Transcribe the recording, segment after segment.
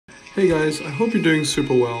Hey guys, I hope you're doing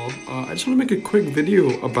super well. I just want to make a quick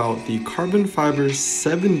video about the Carbon Fiber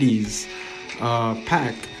 70s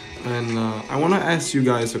pack, and I want to ask you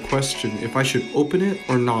guys a question if I should open it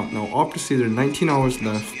or not. Now obviously there are 19 hours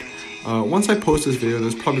left. Once I post this video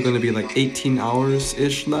there's probably going to be like 18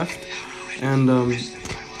 hours-ish left, and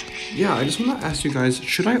yeah, I just want to ask you guys,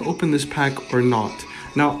 should I open this pack or not?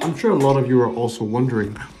 Now, I'm sure a lot of you are also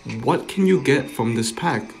wondering, what can you get from this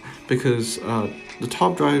pack? Because the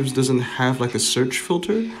Top Drives doesn't have like a search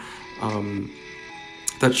filter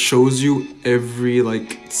that shows you every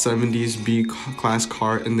like 70s B class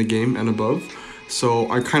car in the game and above. So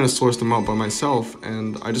I kind of sourced them out by myself,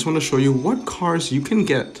 and I just want to show you what cars you can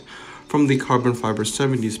get from the Carbon Fiber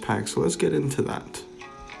 70s pack. So let's get into that.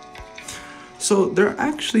 So there are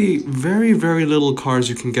actually very little cars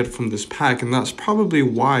you can get from this pack, and that's probably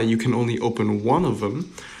why you can only open one of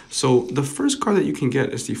them. So the first car that you can get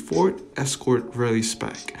is the Ford Escort Rally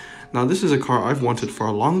Spec. Now this is a car I've wanted for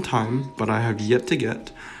a long time, but I have yet to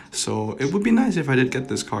get. So it would be nice if I did get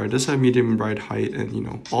this car. It does have medium ride height and, you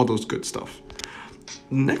know, all those good stuff.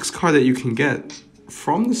 Next car that you can get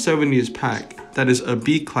from the 70s pack that is a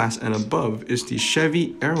B class and above is the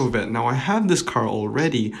Chevy Aerovette. Now I have this car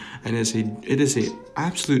already, and it is a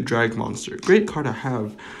absolute drag monster. Great car to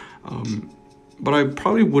have, but I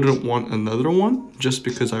probably wouldn't want another one just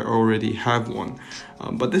because I already have one.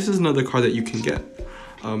 But this is another car that you can get.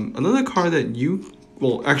 Another car that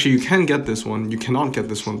well, actually you can get this one. You cannot get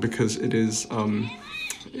this one because it is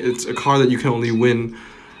it's a car that you can only win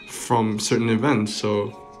from certain events,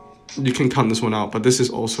 so you can count this one out. But this is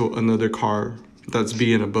also another car that's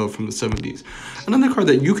B and above from the 70s. Another car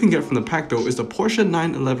that you can get from the pack though is the Porsche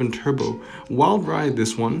 911 Turbo. Wild ride,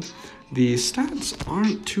 this one. The stats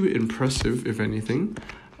aren't too impressive, if anything.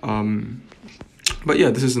 But yeah,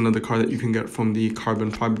 this is another car that you can get from the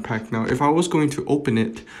Carbon Fiber pack. Now, if I was going to open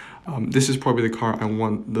it, this is probably the car I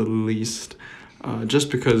want the least, just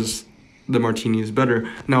because the Martini is better.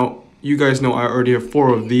 Now, you guys know I already have 4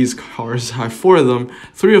 of these cars. I have 4 of them,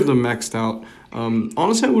 3 of them maxed out.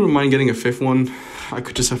 Honestly, I wouldn't mind getting a 5th one. I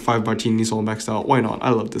could just have 5 Martinis all maxed out. Why not? I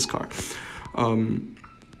love this car.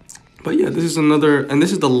 But yeah, this is another, and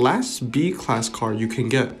this is the last B class car you can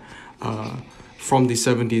get from the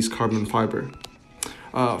 70s Carbon Fiber.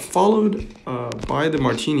 Followed by the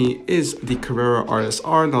Martini is the Carrera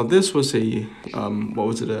RSR. Now this was a what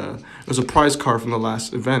was it? It was a prize car from the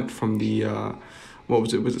last event from the what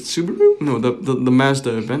was it? Was it Subaru? No, the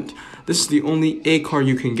Mazda event. This is the only A car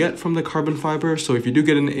you can get from the Carbon Fiber. So if you do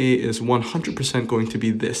get an A, it's 100% going to be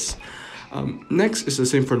this. Next is the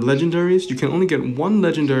same for legendaries. You can only get one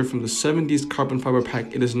legendary from the 70s Carbon Fiber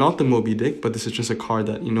pack. It is not the Moby Dick, but this is just a car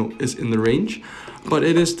that, you know, is in the range. But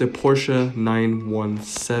it is the Porsche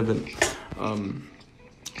 917.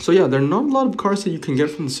 So yeah, there are not a lot of cars that you can get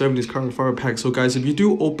from the 70s Carbon Fiber pack. So guys, if you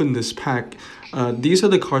do open this pack, these are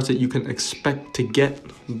the cars that you can expect to get.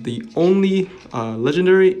 The only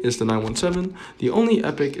legendary is the 917. The only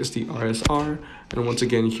epic is the RSR. And once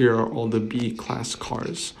again, here are all the B class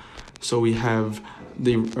cars. So we have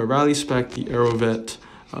the Rally Spec, the Aerovette,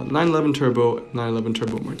 911 Turbo, 911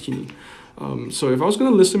 Turbo Martini. So if I was going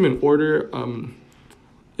to list them in order,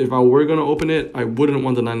 if I were going to open it, I wouldn't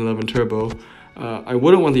want the 911 Turbo. I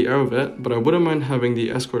wouldn't want the Aerovette, but I wouldn't mind having the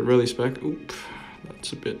Escort Rally Spec. Oop,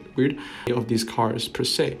 that's a bit weird. Of these cars per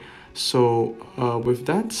se. So with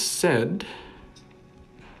that said,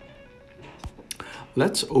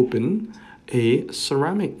 let's open a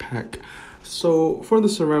ceramic pack. So for the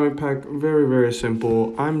ceramic pack, very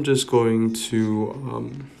simple. I'm just going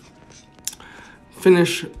to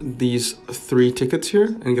finish these 3 tickets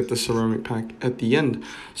here and get the ceramic pack at the end.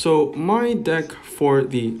 So my deck for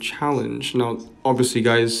the challenge, now obviously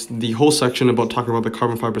guys, the whole section about talking about the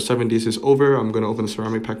Carbon Fiber 70s is over. I'm going to open the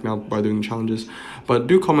ceramic pack now by doing the challenges, but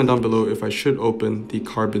do comment down below if I should open the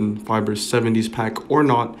Carbon Fiber 70s pack or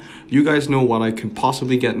not. You guys know what I could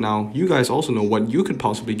possibly get now. You guys also know what you could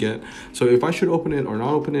possibly get. So if I should open it or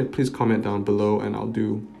not open it, please comment down below and I'll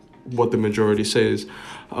do what the majority says.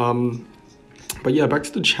 But yeah, back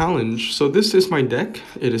to the challenge. So this is my deck.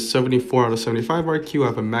 It is 74 out of 75 RQ. I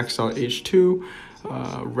have a maxed out H2,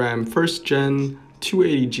 Ram 1st Gen,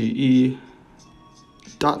 280 GE,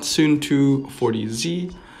 Datsun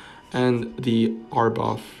 240Z, and the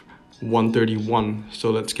Arboff 131. So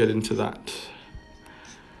let's get into that.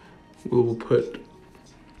 We will put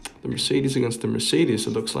the Mercedes against the Mercedes,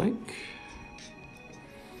 it looks like.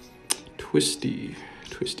 Twisty.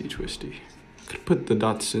 Could put the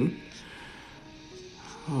Datsun.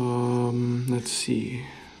 Let's see.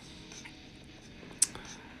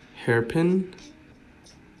 Hairpin.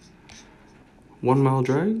 1 mile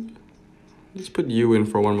drag. Let's put you in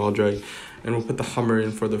for One Wild Drag, and we'll put the Hummer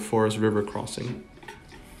in for the Forest River Crossing.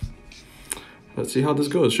 Let's see how this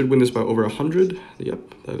goes. Should win this by over 100.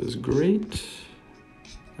 Yep, that is great.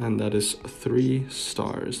 And that is 3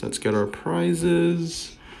 stars. Let's get our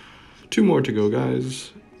prizes. 2 more to go,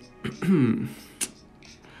 guys.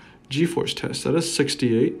 G-Force test, that is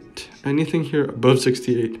 68. Anything here above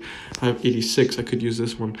 68? I have 86, I could use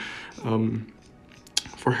this one.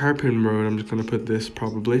 For Hairpin Mode, I'm just gonna put this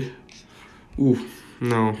probably. Ooh,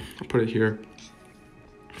 no, I'll put it here.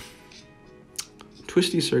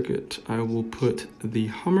 Twisty Circuit, I will put the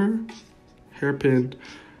Hummer. Hairpin,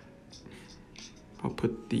 I'll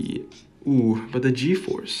put the, but the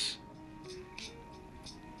G-Force.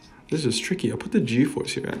 This is tricky, I'll put the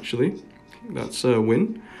G-Force here actually. That's a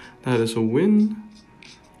win. That is a win.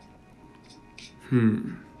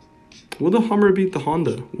 Will the Hummer beat the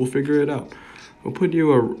Honda? We'll figure it out. We'll put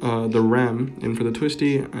you the Ram in for the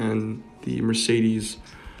Twisty and the Mercedes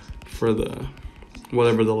for the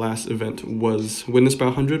whatever the last event was. Win this by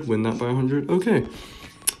 100, win that by 100. Okay.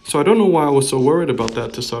 So I don't know why I was so worried about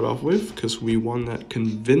that to start off with, because we won that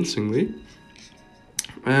convincingly.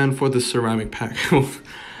 And for the ceramic pack,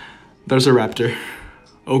 there's a Raptor.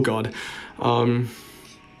 Oh god.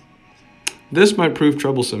 This might prove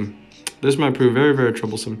troublesome. This might prove very, very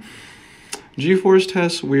troublesome. G-Force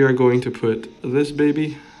test, we are going to put this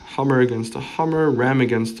baby. Hummer against the Hummer, Ram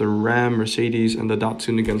against the Ram, Mercedes, and the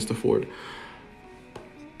Datsun against the Ford.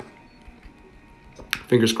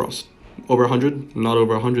 Fingers crossed. Over 100? Not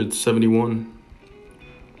over 100, 71.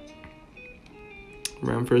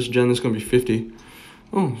 Ram first gen is going to be 50.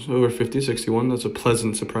 Oh, so over 50, 61. That's a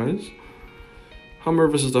pleasant surprise. Hummer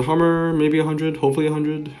versus the Hummer, maybe 100, hopefully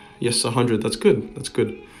 100. Yes, 100, that's good, that's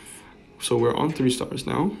good. So we're on 3 stars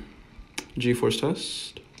now. G-Force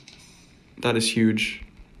test. That is huge.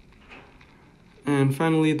 And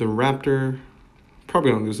finally, the Raptor.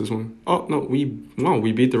 Probably gonna lose this one. Oh, no, we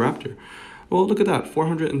beat the Raptor. Well, look at that,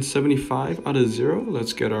 475 out of 0.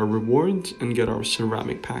 Let's get our rewards and get our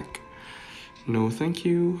ceramic pack. No, thank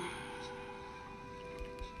you.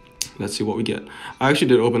 Let's see what we get. I actually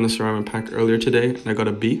did open the ceramic pack earlier today, and I got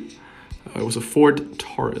a B. It was a Ford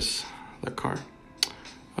Taurus, that car.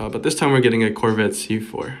 But this time we're getting a Corvette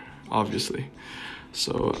C4, obviously.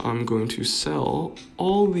 So I'm going to sell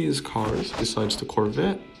all these cars besides the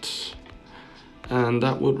Corvette. And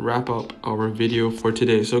that would wrap up our video for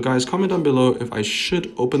today. So guys, comment down below if I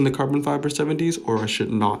should open the carbon fiber 70s or I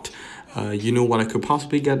should not. You know what I could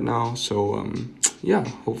possibly get now. So yeah,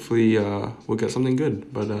 hopefully we'll get something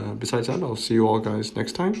good. But besides that, I'll see you all guys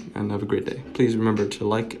next time and have a great day. Please remember to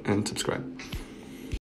like and subscribe.